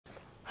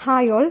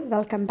Hi all,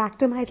 welcome back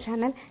to my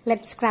channel.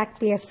 Let's crack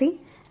PSC.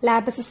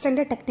 Lab assistant,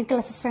 technical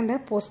assistant,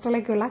 postal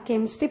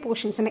chemistry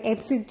portions and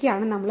MCQ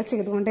ആണ് നമ്മൾ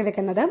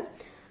ചെയ്തുകൊണ്ടിരിക്കുന്നത്.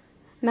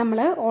 നമ്മൾ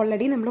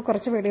already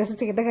കുറച്ച് videos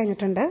ചെയ്തു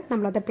കഴിഞ്ഞിട്ടുണ്ട്.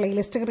 നമ്മൾ അത്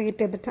പ്ലേലിസ്റ്റ്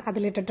ക്രിയേറ്റ് ചെയ്തിട്ട്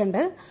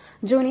അതിലിട്ടിട്ടുണ്ട്.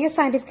 ജൂനിയർ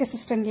സയന്റിഫിക്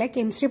അസിസ്റ്റന്റിലെ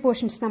കെമിസ്ട്രി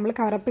പോർഷൻസ് നമ്മൾ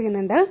കവർ അപ്പ്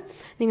ചെയ്യുന്നുണ്ട്.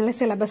 നിങ്ങൾ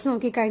സിലബസ്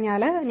നോക്കി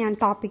കഴിഞ്ഞാൽ ഞാൻ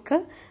ടോപ്പിക്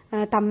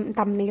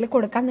തംബ്നെയിൽ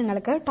കൊടുക്കാം.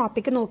 നിങ്ങൾക്ക്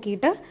ടോപ്പിക്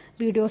നോക്കിയിട്ട്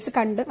വീഡിയോസ്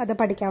കണ്ട് അത്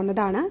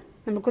പഠിക്കാവുന്നതാണ്.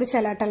 നമുക്കൊരു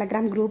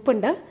ടെലഗ്രാം ഗ്രൂപ്പ്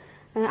ഉണ്ട്.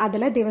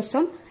 അതിൽ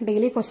ദിവസം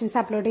ഡെയിലി ക്വസ്റ്റ്യൻസ്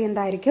അപ്ലോഡ്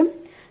ചെയ്യുന്നതായിരിക്കും.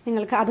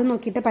 നിങ്ങൾക്ക് അത്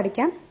നോക്കിയിട്ട്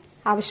പഠിക്കാം.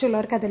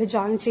 ആവശ്യമുള്ളവർക്ക് അതിൽ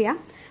ജോയിൻ ചെയ്യാം.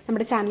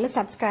 നമ്മുടെ ചാനൽ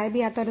സബ്സ്ക്രൈബ്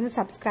ചെയ്യാത്തവരൊന്ന്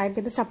സബ്സ്ക്രൈബ്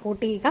ചെയ്ത്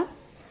സപ്പോർട്ട് ചെയ്യുക.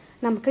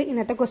 നമുക്ക്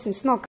ഇന്നത്തെ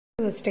ക്വസ്റ്റ്യൻസ് നോക്കാം.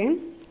 Question,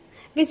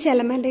 which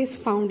element is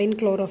found in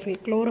chlorophyll?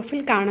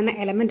 Chlorophyll കാണുന്ന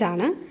എലമെന്റ്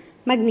ആണ്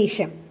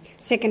magnesium.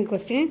 Second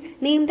question,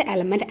 name the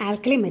element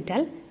alkali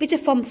metal which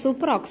forms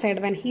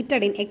superoxide when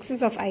heated in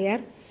excess of air.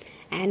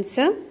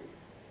 Answer,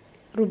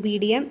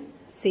 rubidium,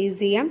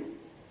 cesium,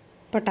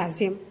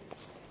 potassium.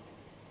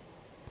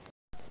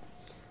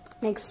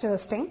 Next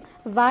question,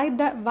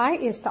 why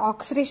is the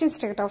oxidation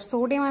state of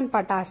sodium and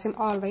potassium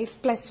always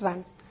 +1?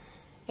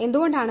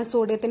 എന്തുകൊണ്ടാണ്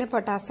സോഡിയത്തിന്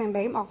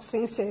പൊട്ടാസ്യത്തിന്റെയും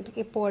oxidation state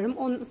എപ്പോഴും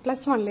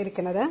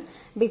 +1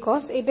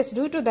 because it is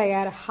due to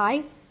there high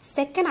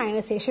second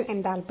ionisation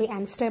enthalpy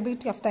and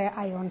stability of their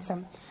ions.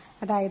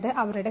 അതായത്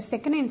അവരുടെ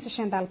second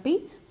ionisation enthalpy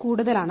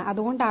കൂടുതലാണ്.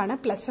 അതുകൊണ്ടാണ്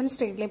 +1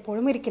 സ്റ്റേറ്റിൽ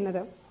എപ്പോഴും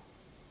ഇരിക്കുന്നത്.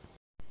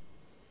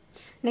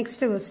 Next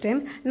question,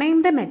 name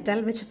the metal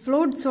which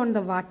floats on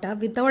the water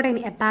without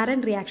any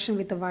apparent reaction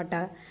with the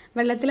water.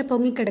 വെള്ളത്തിൽ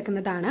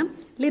പൊങ്ങിക്കിടക്കുന്നതാണ്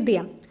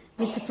lithium,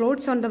 which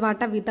floats on the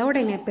water without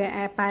any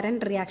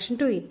apparent reaction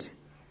to it.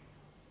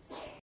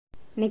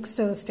 Next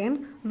question,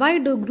 why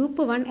do group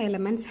 1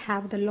 elements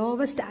have the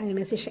lowest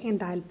ionization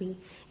enthalpy?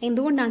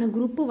 എന്തുകൊണ്ടാണ്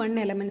group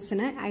 1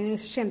 എലമെന്റ്സിന്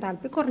ionisation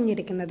enthalpy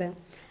കുറഞ്ഞിരിക്കുന്നത്?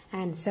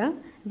 Answer,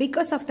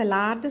 because of the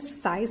largest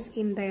size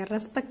in their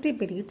respective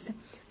periods,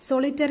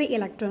 solitary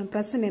electron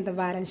present in the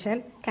valence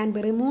shell can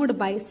be removed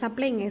by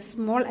supplying a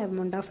small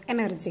amount of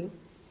energy.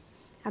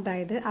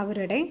 അതായത്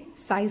അവരുടെ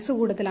size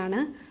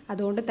കൂടുതലാണ്,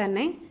 അതുകൊണ്ട്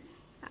തന്നെ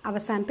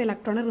അവസാനത്തെ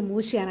electron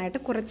remove ചെയ്യാനായിട്ട്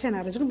കുറച്ച്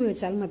energy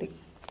ഉപയോഗിച്ചാൽ മതി.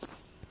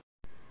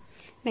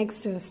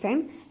 Next question,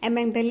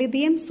 among the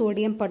lithium,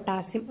 sodium,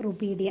 potassium,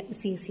 rubidium,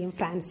 cesium,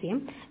 francium,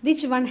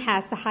 which one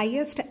has the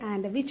highest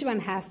and which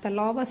one has the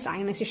lowest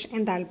ionization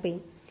enthalpy?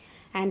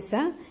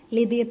 Answer,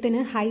 ലിഥിയത്തിന്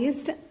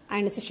highest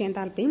ionisation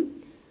എൻതാൽപ്പിയും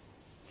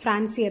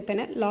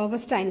ഫ്രാൻസിയത്തിന്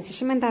lowest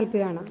ionisation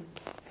എൻതാൽപ്പിയുമാണ്.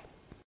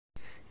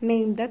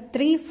 Name the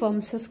 3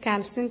 forms of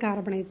calcium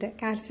carbonate.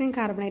 Calcium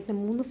കാർബണേറ്റിന്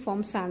 3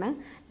 forms ആണ്: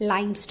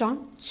 limestone,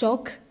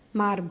 chalk,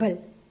 marble.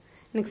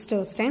 Next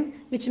question,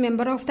 which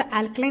member of the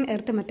alkaline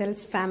earth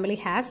metals family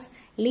has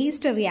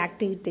least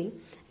reactivity?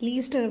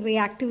 Least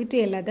reactivity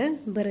ഉള്ളത്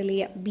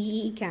beryllium,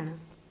 BE-ക്കാണ്.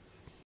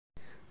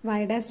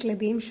 Why does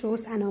lithium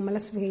shows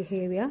anomalous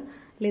behavior?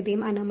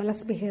 Lithium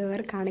anomalous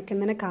behaviour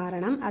കാണിക്കുന്നതിന്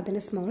കാരണം അതിന്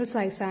small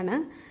സൈസാണ്,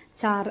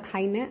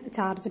 അതിന്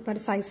charge per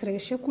size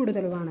ratio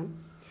കൂടുതലുമാണ്.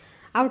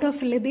 Out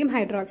of lithium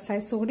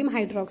hydroxide, sodium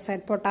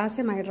hydroxide,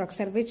 potassium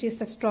hydroxide, which is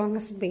the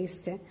strongest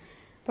base?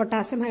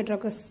 Potassium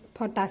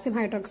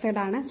hydroxide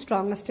ആണ്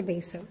strongest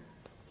base.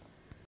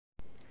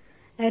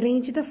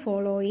 Arrange the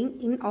following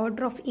in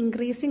order of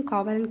increasing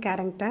covalent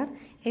character: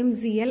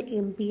 MgL,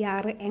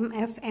 MbR,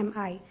 MF,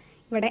 Mi.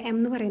 ഇവിടെ M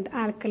എന്ന് പറയുന്നത്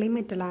alkali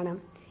metal ആണ്.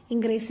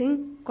 Increasing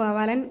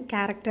covalent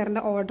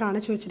ക്യാരക്ടറിന്റെ order ആണ്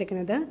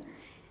ചോദിച്ചിരിക്കുന്നത്.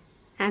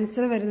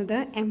 Answer വരുന്നത്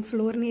M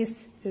fluorine is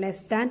less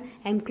than,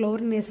 M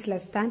chlorine is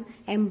less than,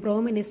 M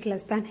bromine is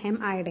less than, M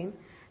iodine.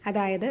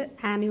 അതായത്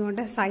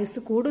ആനിയോന്റെ size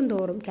കൂടും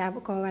തോറും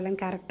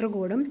കോവാലന്റ് ക്യാരക്ടർ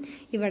കൂടും.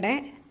 ഇവിടെ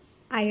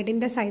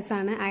അയഡിന്റെ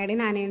സൈസാണ്,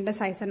 അയഡിൻ ആനിയോന്റെ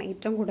സൈസാണ്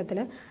ഏറ്റവും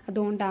കൂടുതൽ.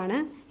 അതുകൊണ്ടാണ്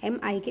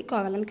MIക്ക്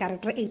കോവാലന്റ്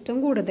ക്യാരക്ടർ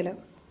ഏറ്റവും കൂടുതൽ.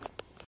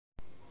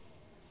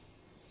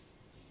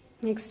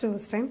 Next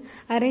question,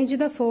 arrange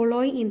the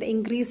following in the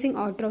increasing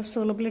order of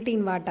solubility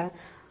in water.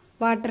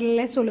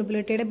 വാട്ടറിലെ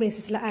സൊലുബിലിറ്റിയുടെ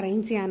ബേസിസിൽ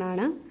arrange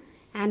ചെയ്യാനാണ്.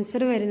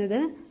 ആൻസർ വരുന്നത്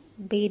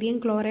barium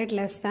chloride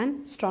less than,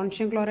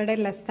 strontium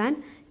chloride less than,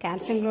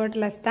 calcium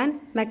chloride less than,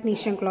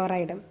 magnesium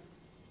chloride.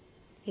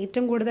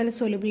 ഏറ്റവും കൂടുതൽ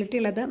സൊലുബിലിറ്റി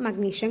ഉള്ളത്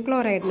magnesium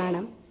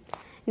ക്ലോറൈഡിനാണ്.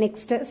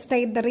 Next,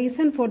 state the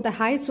reason for the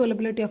high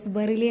solubility of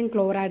beryllium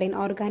chloride in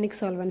organic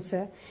solvents.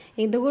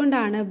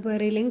 എന്തുകൊണ്ടാണ്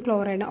beryllium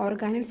chloride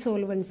organic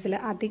സോൾവൻസിൽ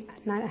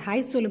high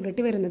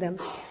solubility വരുന്നത്?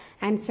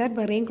 Answer,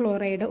 beryllium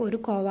chloride ഒരു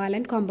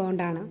covalent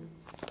compound ആണ്.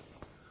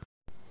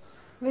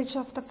 Which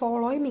of the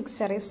following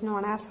mixture is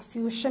known as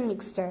fusion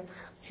mixture?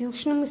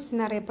 Fusion mixture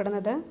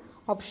എന്നറിയപ്പെടുന്നത്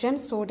option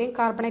sodium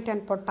carbonate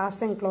and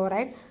potassium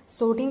chloride,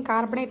 sodium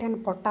carbonate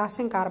and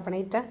potassium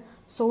carbonate,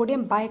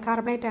 sodium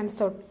bicarbonate and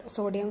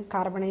sodium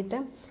carbonate,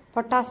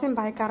 potassium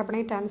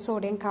bicarbonate and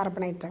sodium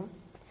carbonate.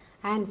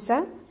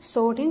 Answer,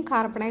 sodium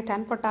carbonate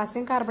and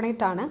potassium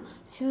carbonate ആണ്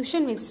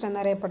fusion mixture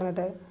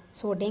എന്നറിയപ്പെടുന്നത്.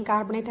 Sodium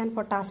carbonate and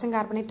potassium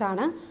carbonate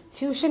ആണ്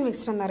fusion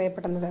mixture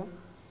എന്നറിയപ്പെടുന്നത്.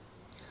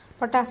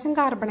 Potassium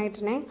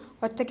കാർബണേറ്റിനെ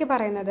ഒറ്റയ്ക്ക്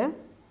പറയുന്നത്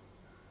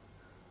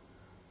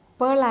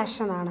pearl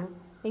ash എന്നാണ്.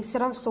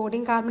 Mixture of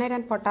sodium carbonate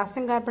and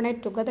potassium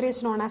carbonate together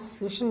is known as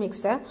fusion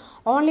mixture.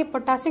 Only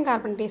potassium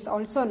carbonate is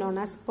also known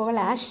as pearl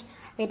ash.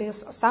 It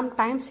is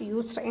sometimes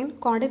used in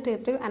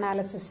quantitative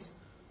analysis.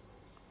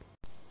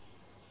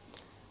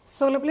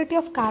 Solubility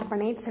of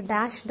carbonates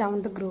dash down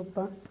the group.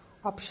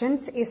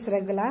 Options is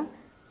regular,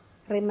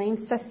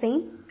 remains the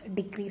same,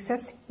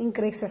 decreases,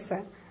 increases.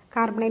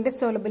 Carbonate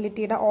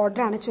solubility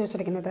order ആണ്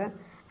ചോദിച്ചിരിക്കുന്നത്.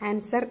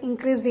 Answer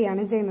increase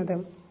ചെയ്യാണ് ചെയ്യുന്നത്.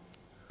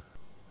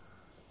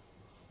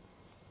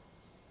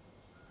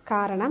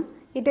 കാരണം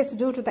it is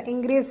due to the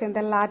increase in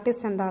the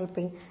lattice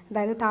enthalpy.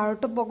 അതായത്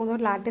താഴോട്ട്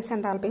പോകുന്ന lattice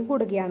എൻതാൽപ്പിയും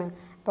കൂടുകയാണ്.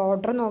 അപ്പോൾ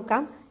ഓർഡർ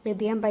നോക്കാം.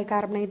 Lithium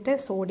bicarbonate,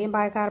 sodium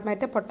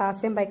bicarbonate,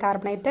 potassium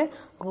bicarbonate,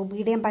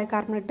 rubidium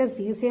bicarbonate,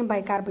 caesium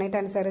bicarbonate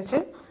അനുസരിച്ച്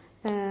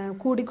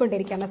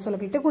കൂടിക്കൊണ്ടിരിക്കുകയാണ്.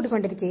 സോലബിലിറ്റി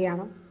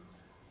കൂടിക്കൊണ്ടിരിക്കുകയാണ്.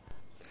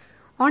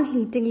 On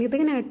heating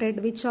lithium nitrate,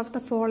 which of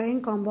the following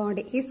compound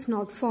is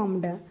not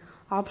formed?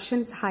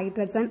 Options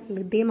hydrogen,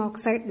 lithium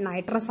oxide,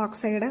 nitrous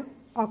oxide,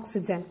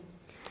 oxygen.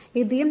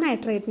 Lithium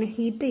nitrate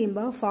heat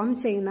ചെയ്യുമ്പോൾ form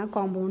ചെയ്യുന്ന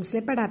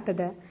കോമ്പൗണ്ട്സിൽ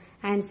പെടാത്തത്.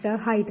 Answer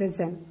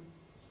hydrogen.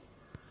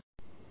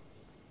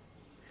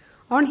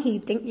 On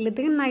heating,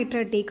 lithium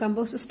nitrate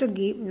decomposes to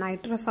give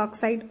nitrous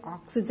oxide,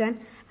 oxygen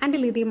and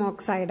lithium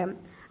oxide.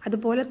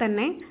 അതുപോലെ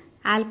തന്നെ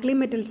alkali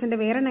മെറ്റൽസിന്റെ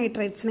വേറെ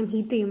നൈട്രേറ്റ്സിനും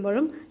heat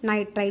ചെയ്യുമ്പോഴും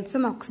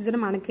നൈട്രൈറ്റ്സും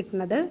ഓക്സിജനുമാണ്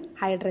കിട്ടുന്നത്.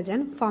 Hydrogen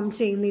form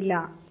ചെയ്യുന്നില്ല.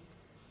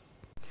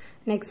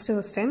 Next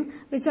question,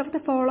 which of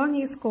the following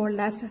is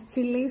called as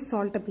chilli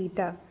salt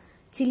Peter?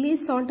 Chilli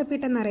salt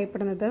Peter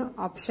എന്നറിയപ്പെടുന്നത്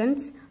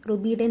options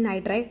rubidium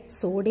nitrate,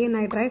 sodium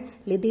nitrate,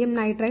 lithium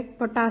nitrate,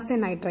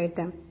 potassium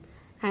nitrate.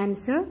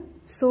 Answer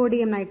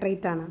sodium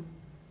nitrate ആണ്.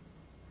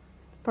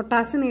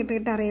 Potassium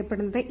nitrate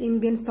അറിയപ്പെടുന്നത്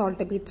Indian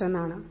salt Peter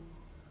എന്നാണ്.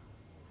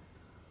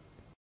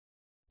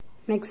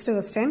 Next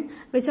question,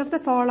 which of the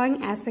following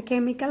as the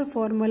chemical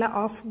formula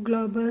of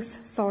Glauber's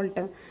salt?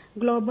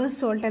 Glauber's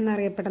salt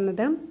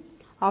എന്നറിയപ്പെടുന്നത്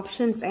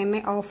options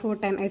NaO4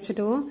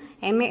 10H2O,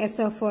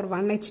 NaSO4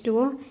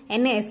 1H2O,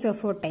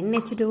 NaSO4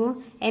 10H2O,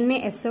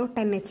 NaSO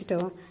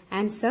 10H2O.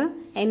 Answer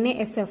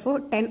NaSO4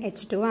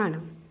 10H2O ആണ്.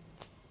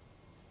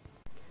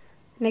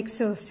 Next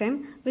question,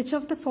 which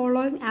of the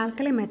following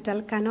alkali metal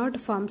cannot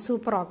form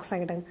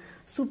superoxide?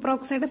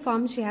 Superoxide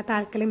form ചെയ്യാത്ത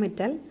alkali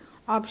metal.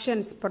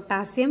 Options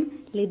potassium,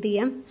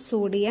 lithium,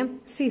 sodium,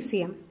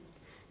 cesium.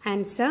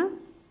 Answer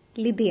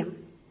lithium.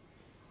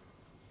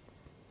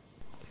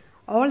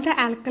 All the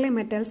alkali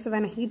metals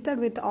when heated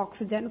with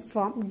oxygen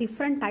form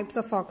different types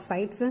of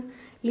oxides.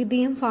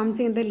 Lithium forms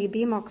in the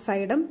lithium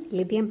oxide,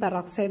 lithium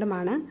peroxide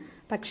ആണ്.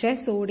 പക്ഷേ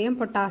sodium,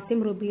 potassium,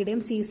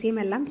 rubidium, caesium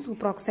എല്ലാം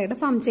സൂപ്പറോക്സൈഡ്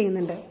form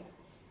ചെയ്യുന്നുണ്ട്.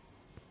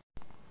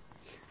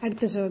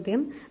 അടുത്ത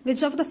ചോദ്യം,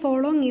 which of the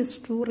following is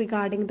true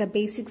regarding the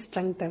basic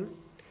strength?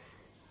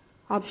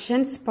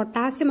 Options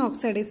potassium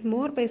oxide is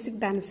more basic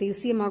than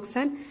cesium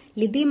oxide,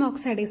 lithium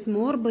oxide is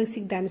more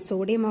basic than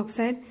sodium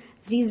oxide,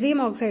 cesium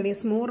oxide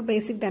is more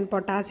basic than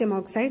potassium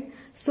oxide,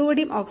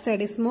 sodium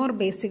oxide is more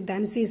basic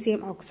than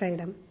cesium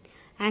oxide.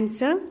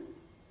 Answer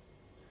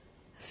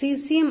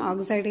cesium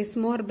oxide is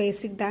more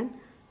basic than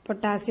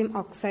potassium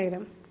oxide.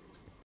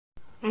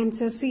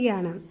 Answer C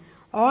ആണ്.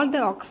 All the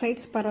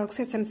oxides,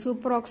 peroxides and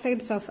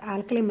superoxides of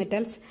alkali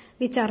metals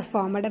which are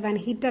formed when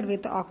heated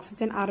with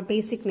oxygen are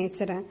basic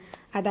nature.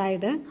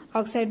 അതായത്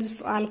oxides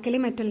alkali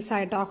metals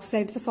ആയിട്ട്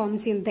oxides form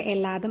ചെയ്യുന്നത്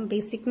എല്ലാതും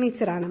basic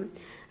nature ആണ്.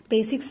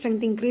 Basic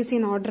strength increase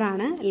ചെയ്യുന്ന order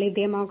ആണ്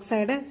lithium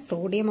oxide,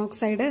 sodium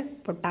oxide,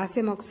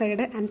 potassium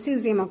oxide and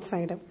caesium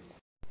oxide.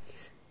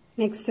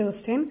 Next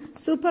question,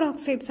 super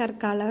oxides R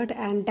coloured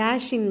and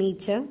dash in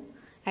nature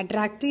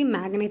attractive,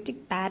 magnetic,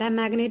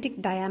 paramagnetic,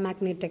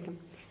 diamagnetic.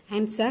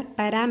 Answer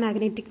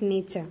paramagnetic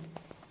nature.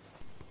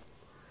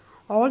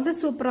 All the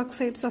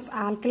superoxides of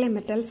alkali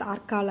metals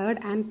are colored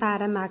and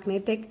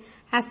paramagnetic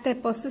as they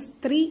possess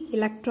 3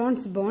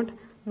 electrons bond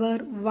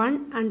where 1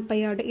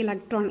 unpaired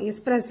electron is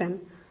present.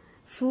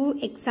 Few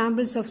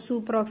examples of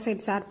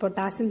superoxides are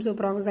potassium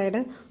superoxide,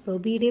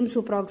 rubidium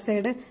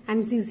superoxide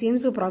and cesium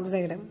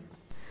superoxide.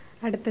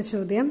 അടുത്ത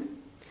ചോദ്യം,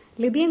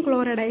 lithium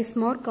chloride is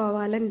more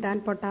covalent than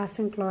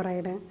potassium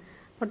chloride.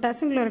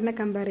 Potassium ക്ലോറൈഡിനെ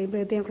compare ചെയ്യുമ്പോൾ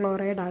lithium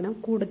chloride ആണ്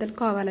കൂടുതൽ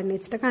covalent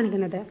nature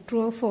കാണിക്കുന്നത്. True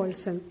or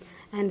false?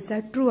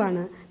 Answer true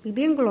ആണ്.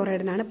 Lithium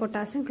ക്ലോറൈഡിനാണ്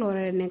potassium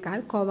ക്ലോറൈഡിനേക്കാൾ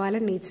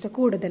covalent nature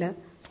കൂടുതൽ.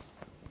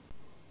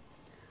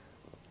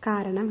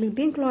 കാരണം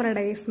lithium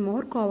chloride is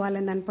more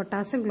covalent than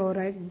potassium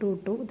chloride due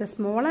to the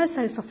smaller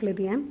size of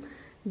lithium,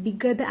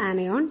 bigger the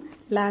anion,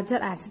 larger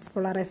acid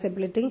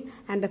polarizability,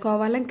 and the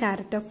covalent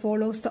character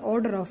follows the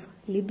order of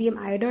lithium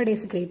iodide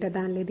is greater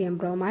than lithium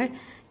bromide,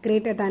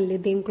 greater than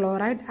lithium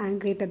chloride, and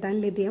greater than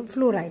lithium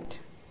fluoride.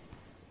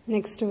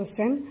 Next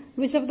question,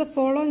 which of the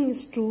following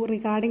is true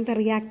regarding the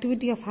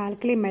reactivity of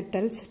alkali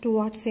metals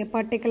towards a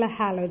particular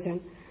halogen?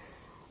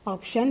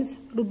 Options,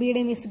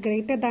 rubidium is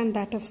greater than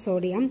that of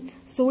sodium,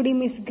 sodium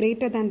is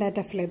greater than that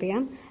of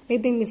lithium,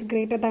 lithium is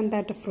greater than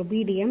that of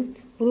rubidium,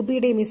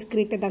 rubidium is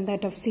greater than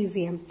that of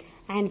cesium.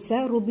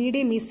 Answer,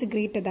 rubidium is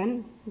greater than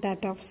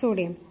that of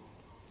sodium.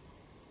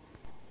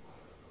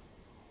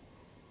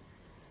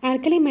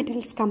 Alkali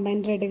metals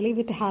combine readily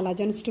with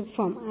halogens to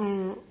form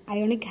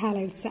ionic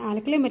halides.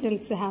 Alkali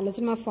metals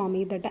halogen form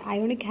ചെയ്തിട്ട്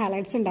ionic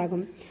halides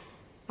ഉണ്ടാകും.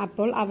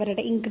 അപ്പോൾ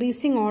അവരുടെ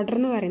increasing order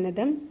എന്ന്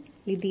പറയുന്നത്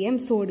lithium,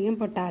 sodium,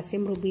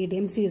 potassium,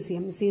 rubidium,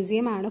 caesium.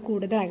 Caesium ആണ്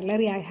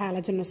കൂടുതലായിട്ടുള്ള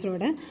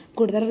ഹാലജനസിനോട്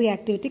കൂടുതൽ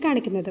reactivity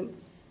കാണിക്കുന്നത്.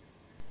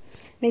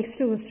 Next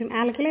question.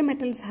 Alkali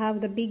metals have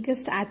the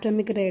biggest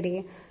atomic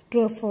radii.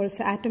 True or false?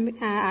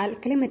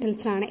 Alkali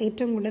metals ആണ്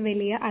ഏറ്റവും കൂടുതൽ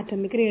വലിയ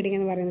atomic radii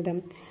എന്ന് പറയുന്നത്.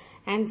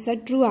 Answer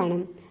true ആണ്.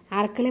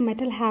 Alkali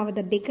metal have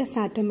the biggest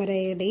atomic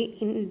radii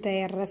in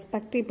their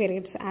respective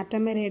periods.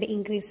 Atomic radii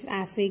increases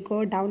as we go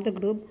down the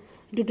group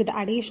due to the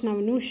addition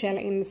of new shell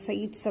in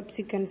each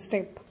subsequent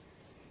step.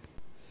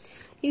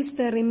 Is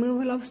the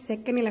removal of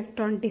second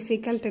electron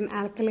difficult in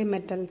alkali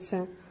metals?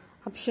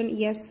 Option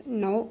yes,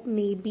 no,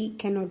 maybe,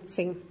 cannot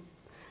say.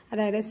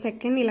 അതായത്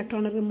second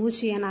electron remove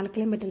ചെയ്യാൻ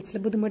alkali മെറ്റൽസിൽ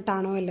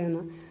ബുദ്ധിമുട്ടാണോ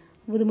അല്ലെന്ന്.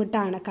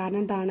 ബുദ്ധിമുട്ടാണ്. കാരണം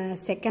എന്താണ്?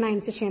 Second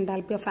ionisation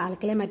enthalpy of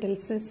alkali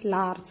metals is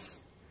large.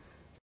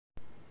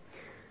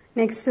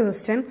 Next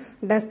question.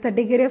 Does the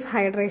degree of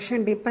hydration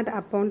depend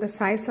upon the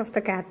size of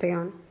the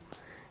cation?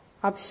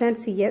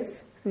 Options yes,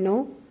 no,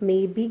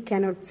 maybe,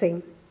 cannot say.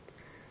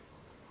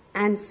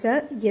 Answer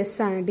yes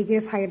ആണ്. Degree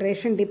of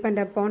hydration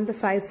depend upon the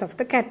size of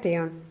the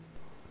cation.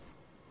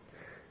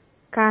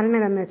 കാരണം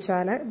എന്താണെന്ന്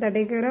വെച്ചാൽ the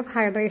degree of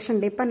hydration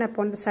depend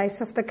upon the size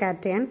of the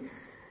cation.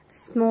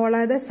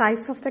 Smaller the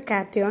size of the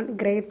cation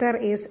greater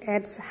is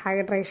it's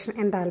hydration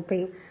enthalpy.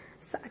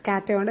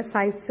 കാറ്റയോണിൻ്റെ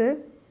size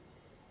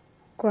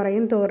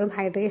കുറയും തോറും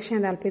hydration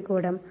enthalpy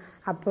കൂടും.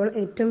 അപ്പോൾ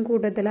ഏറ്റവും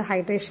കൂടുതൽ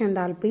hydration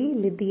enthalpy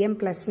lithium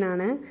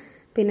പ്ലസിനാണ്,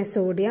 പിന്നെ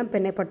സോഡിയം,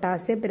 പിന്നെ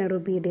പൊട്ടാസ്യം, പിന്നെ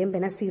റുബീഡിയം,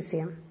 പിന്നെ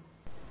caesium.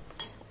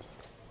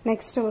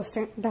 Next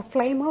question. The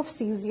flame off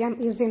caesium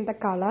is in the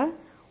colour.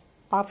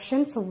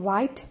 Options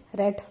white,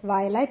 red,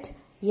 violet,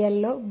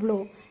 yellow, blue.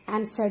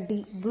 Answer D.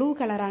 Blue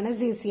കളറാണ്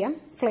സീസിയം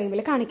ഫ്ലെയിമിൽ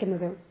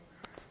കാണിക്കുന്നത്.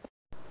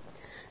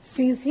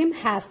 Cesium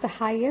has the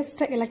highest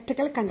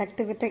electrical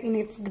conductivity in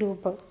its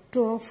group.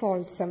 True or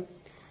false?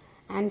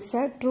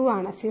 Answer true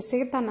ആണ്.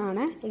 Cesium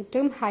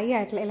ഏറ്റവും high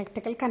ആയിട്ടുള്ള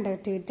electrical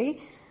conductivity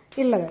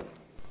ഉള്ളത്.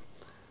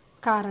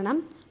 കാരണം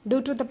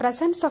due to the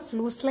presence of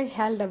loosely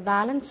held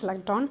valence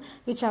electrons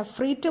which are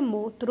free to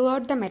move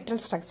throughout the metal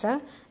structure,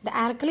 the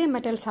alkali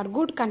metals are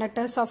good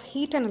conductors of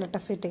heat and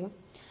electricity.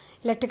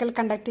 Electrical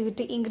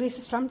conductivity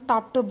increases from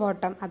top to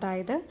bottom.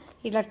 അതായത്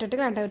electrical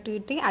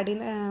conductivity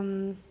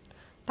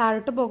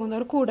താഴോട്ട്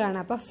പോകുന്നവർ കൂടാണ്.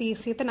 അപ്പോൾ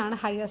സീസിയത്തിനാണ്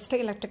highest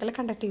electrical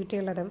conductivity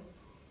ഉള്ളത്.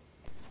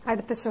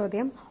 അടുത്ത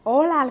ചോദ്യം.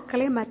 All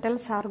alkali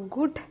metals are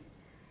good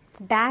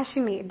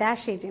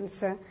dash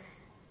agents.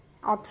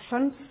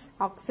 Options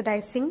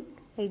oxidising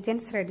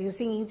agents,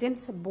 reducing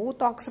agents, both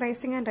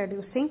oxidizing and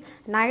reducing,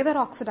 neither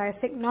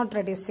oxidizing, not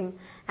reducing.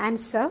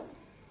 Answer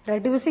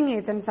reducing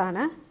agents are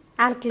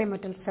alkali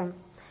metals.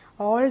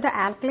 All the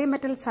alkali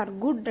metals are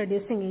good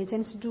reducing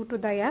agents due to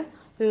their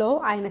low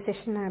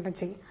ionization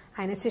energy.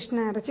 Ionization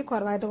energy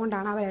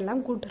കുറവായതുകൊണ്ടാണ് അവരെല്ലാം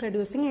good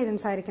reducing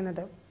agents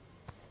ആയിരിക്കുന്നത്.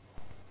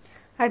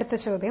 അടുത്ത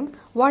ചോദ്യം.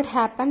 What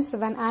happens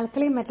when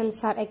alkali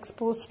metals are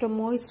exposed to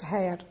moist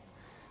air?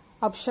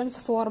 Options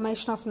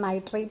formation of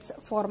nitrates,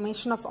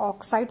 formation of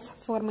oxides,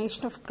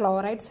 formation of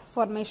chlorides,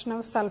 formation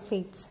of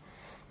sulphates.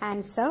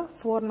 Answer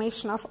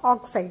formation of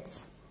oxides.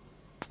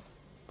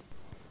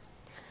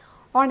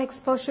 On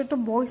exposure to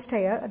moist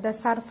air, the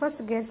surface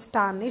gets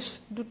tarnished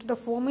due to the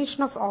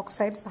formation of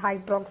oxides,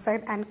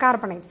 hydroxide and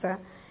carbonates.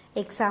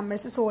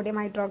 Examples sodium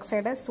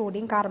hydroxide,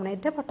 sodium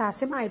carbonate,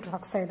 potassium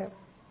hydroxide.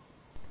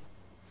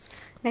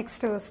 Next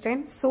question.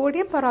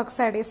 Sodium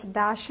peroxide is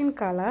dash in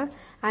color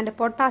and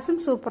potassium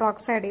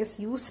superoxide is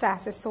used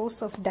as a source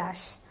of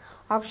dash.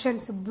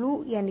 Options blue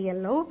and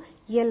yellow,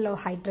 yellow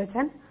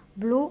hydrogen,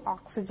 blue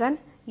oxygen,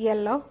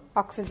 yellow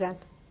oxygen.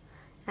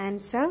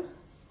 Answer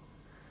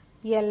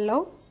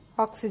yellow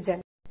oxygen.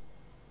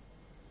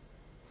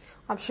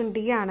 Option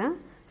D ആണ്.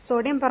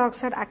 Sodium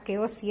peroxide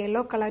occurs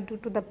yellow color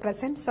due to the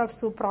presence of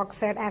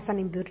superoxide as an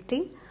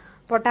impurity.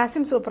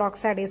 Potassium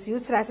superoxide is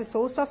used as a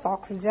source of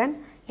oxygen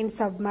in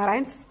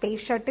submarines,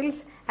 space shuttles,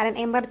 and an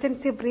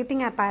emergency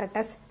breathing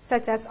apparatus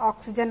such as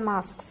oxygen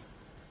masks.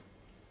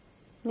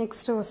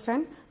 Next question.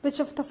 Which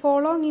of the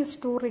following is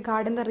true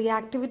regarding the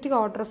reactivity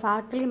order of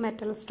alkali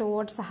metals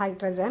towards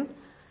hydrogen?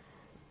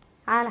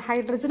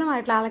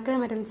 ഹൈഡ്രജനുമായിട്ടുള്ള alkali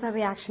metals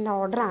റിയാക്ഷൻ്റെ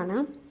order ആണ്.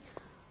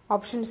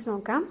 Options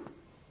നോക്കാം.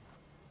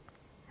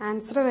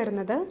 Answer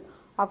വരുന്നത്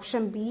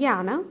option B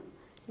ആണ്.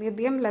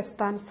 Lithium less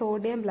than,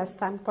 sodium less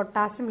than,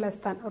 potassium less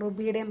than,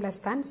 rubidium less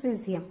than,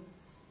 cesium.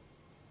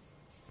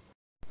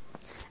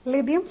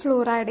 Lithium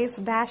fluoride is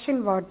dash in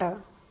water.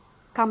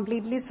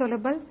 Completely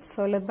soluble,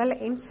 soluble,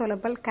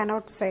 insoluble,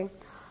 cannot say.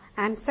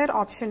 Answer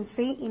option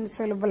C,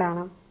 insoluble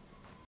ആണ്.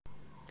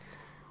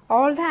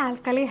 All the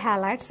alkali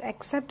halides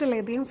except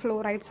lithium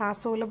fluorides are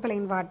soluble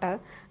in water.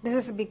 This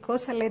is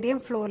because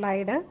lithium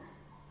fluoride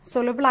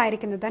soluble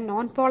ആയിരിക്കുന്നത്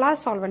non polar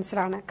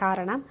സോൾവൻസിലാണ്.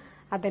 കാരണം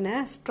അതിന്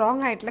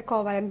strong ആയിട്ടുള്ള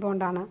covalent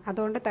ബോണ്ടാണ്.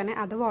 അതുകൊണ്ട് തന്നെ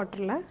അത്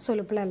വാട്ടറിൽ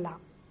soluble അല്ല.